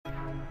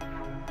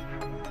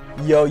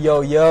Yo, yo,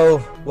 yo,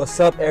 what's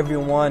up,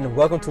 everyone?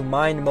 Welcome to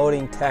Mind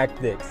Molding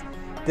Tactics.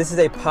 This is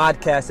a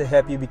podcast to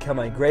help you become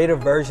a greater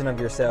version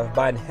of yourself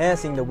by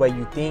enhancing the way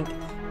you think,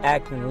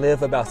 act, and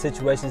live about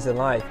situations in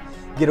life.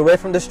 Get away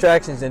from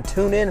distractions and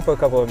tune in for a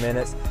couple of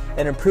minutes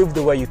and improve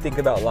the way you think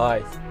about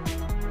life.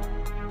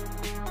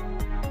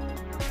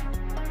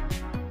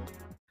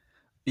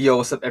 Yo,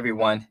 what's up,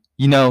 everyone?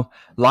 You know,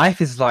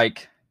 life is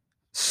like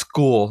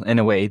school in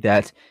a way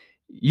that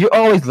you're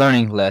always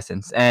learning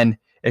lessons. And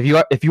if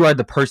you are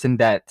the person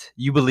that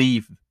you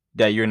believe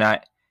that you're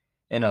not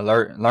in a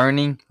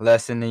learning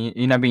lesson and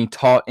you're not being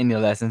taught any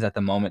lessons at the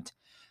moment,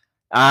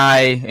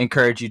 I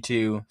encourage you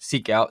to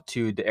seek out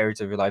to the areas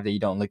of your life that you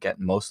don't look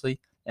at mostly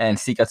and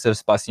seek out to the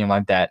spots in your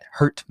life that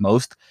hurt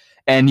most,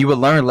 and you will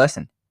learn a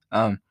lesson.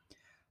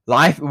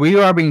 Life, we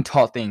are being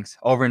taught things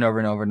over and over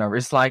and over and over.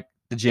 It's like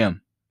the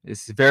gym.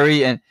 It's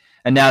very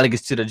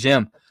analogous to the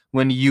gym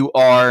when you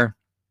are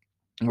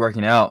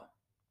working out.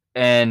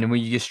 And when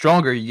you get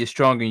stronger, you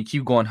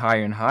keep going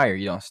higher and higher.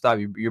 You don't stop.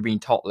 You're being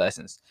taught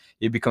lessons.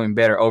 You're becoming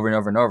better over and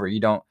over and over. You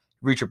don't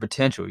reach your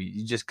potential.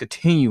 You just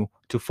continue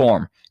to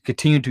form,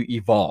 continue to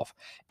evolve.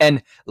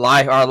 And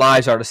our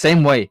lives are the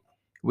same way.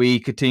 We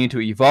continue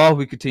to evolve.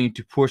 We continue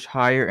to push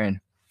higher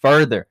and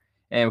further.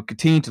 And we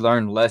continue to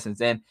learn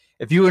lessons. And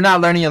if you are not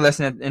learning a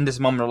lesson in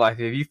this moment of life,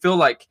 if you feel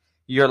like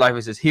your life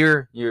is just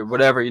here, you're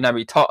not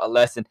being taught a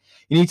lesson,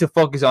 you need to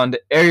focus on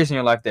the areas in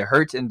your life that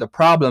hurt and the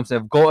problems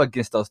that go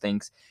against those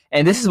things.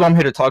 And this is what I'm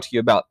here to talk to you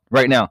about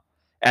right now,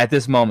 at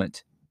this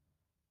moment.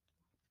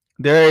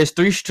 There is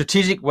 3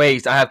 strategic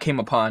ways I have came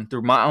upon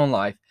through my own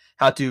life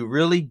how to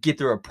really get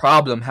through a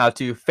problem, how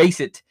to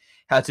face it,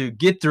 how to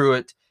get through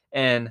it,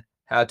 and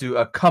how to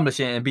accomplish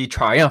it and be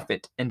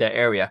triumphant in that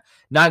area.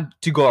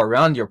 Not to go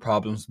around your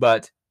problems,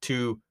 but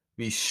to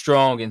be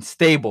strong and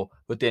stable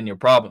within your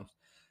problems.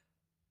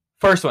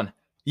 First one,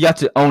 you have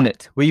to own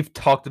it. We've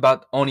talked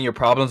about owning your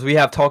problems. We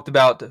have talked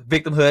about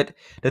victimhood,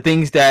 the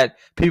things that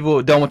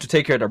people don't want to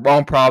take care of their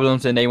own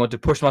problems and they want to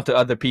push them onto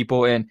other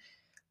people, and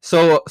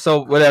so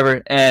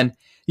whatever. And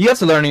you have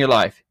to learn in your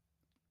life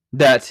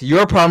that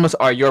your problems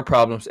are your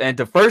problems. And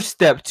the first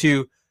step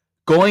to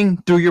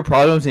going through your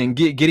problems and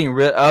getting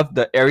rid of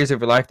the areas of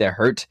your life that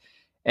hurt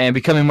and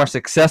becoming more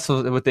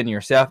successful within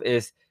yourself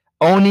is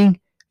owning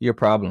your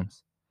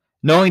problems.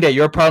 Knowing that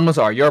your problems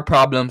are your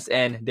problems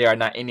and they are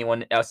not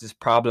anyone else's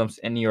problems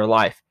in your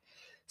life.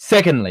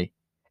 Secondly,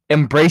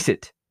 embrace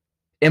it.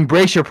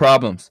 Embrace your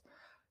problems.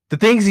 The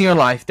things in your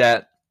life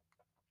that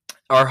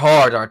are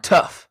hard, are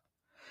tough.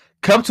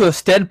 Come to a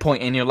steady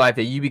point in your life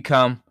that you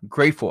become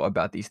grateful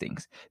about these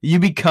things. You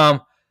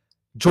become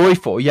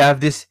joyful. You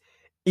have this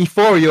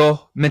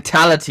euphorial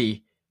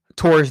mentality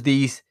towards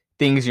these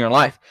things in your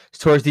life,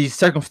 towards these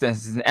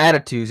circumstances and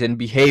attitudes and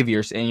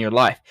behaviors in your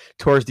life,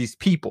 towards these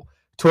people,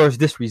 towards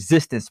this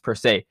resistance per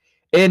se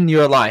in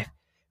your life.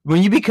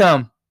 When you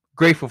become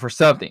grateful for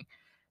something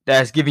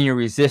that's giving you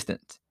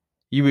resistance,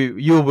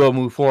 you will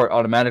move forward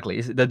automatically.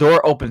 The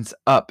door opens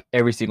up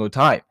every single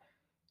time.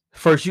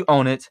 First, you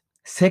own it.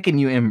 Second,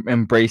 you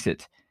embrace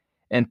it.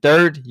 And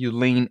third, you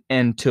lean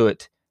into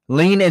it.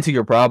 Lean into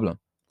your problem.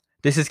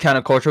 This is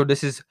countercultural.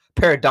 This is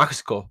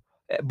paradoxical,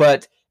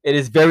 but it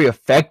is very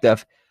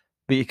effective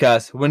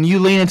because when you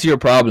lean into your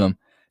problem,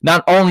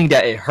 not only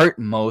that it hurt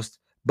most,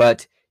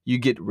 but you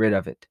get rid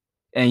of it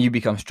and you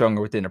become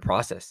stronger within the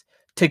process.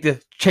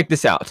 Check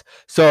this out.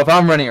 So if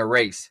I'm running a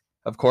race,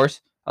 of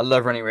course, I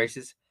love running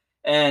races,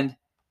 and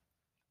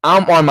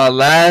I'm on my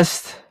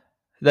last,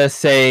 let's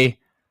say,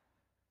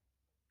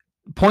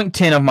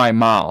 0.10 of my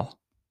mile,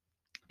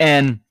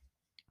 and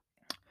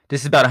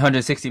this is about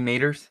 160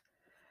 meters,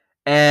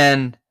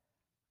 and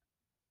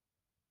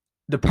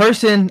the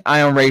person I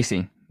am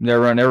racing, they're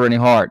running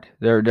hard.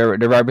 They're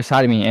right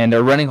beside me, and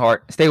they're running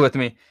hard. Stay with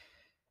me.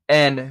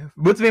 And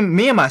with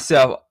me and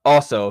myself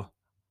also,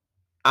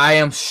 I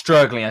am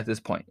struggling at this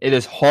point. It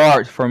is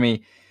hard for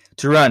me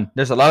to run.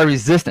 There's a lot of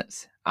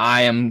resistance.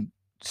 I am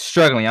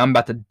struggling. I'm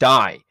about to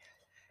die.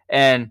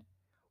 And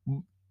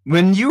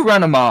when you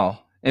run a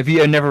mile, if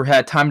you have never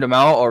had timed a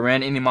mile or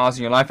ran any miles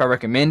in your life, I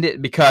recommend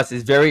it because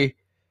it's very,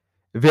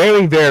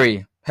 very,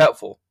 very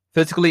helpful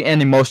physically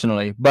and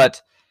emotionally. But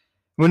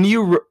when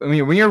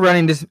you're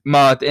running this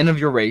mile at the end of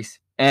your race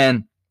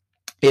and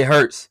it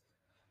hurts,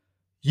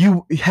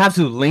 you have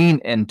to lean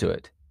into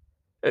it.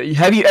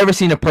 Have you ever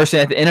seen a person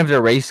at the end of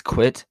their race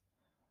quit?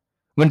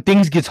 When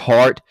things get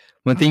hard,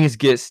 when things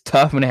get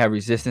tough, when they have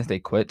resistance, they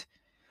quit?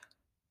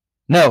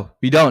 No,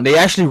 you don't. They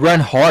actually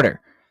run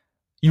harder.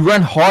 You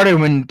run harder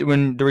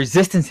when the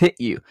resistance hit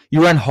you.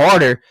 You run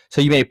harder so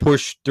you may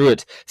push through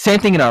it. Same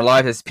thing in our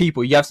lives as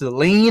people. You have to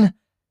lean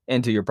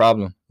into your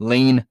problem.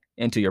 Lean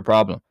into your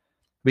problem.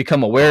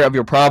 Become aware of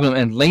your problem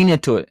and lean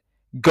into it.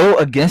 Go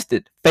against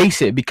it.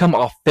 Face it. Become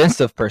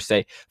offensive per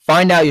se.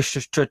 Find out your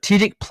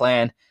strategic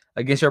plan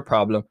against your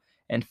problem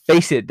and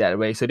face it that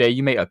way so that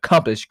you may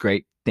accomplish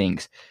great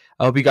things.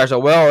 I hope you guys are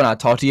well, and I'll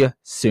talk to you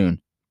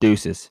soon.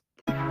 Deuces.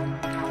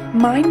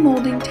 Mind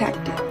Molding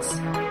Tactics,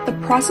 the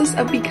process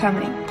of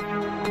becoming.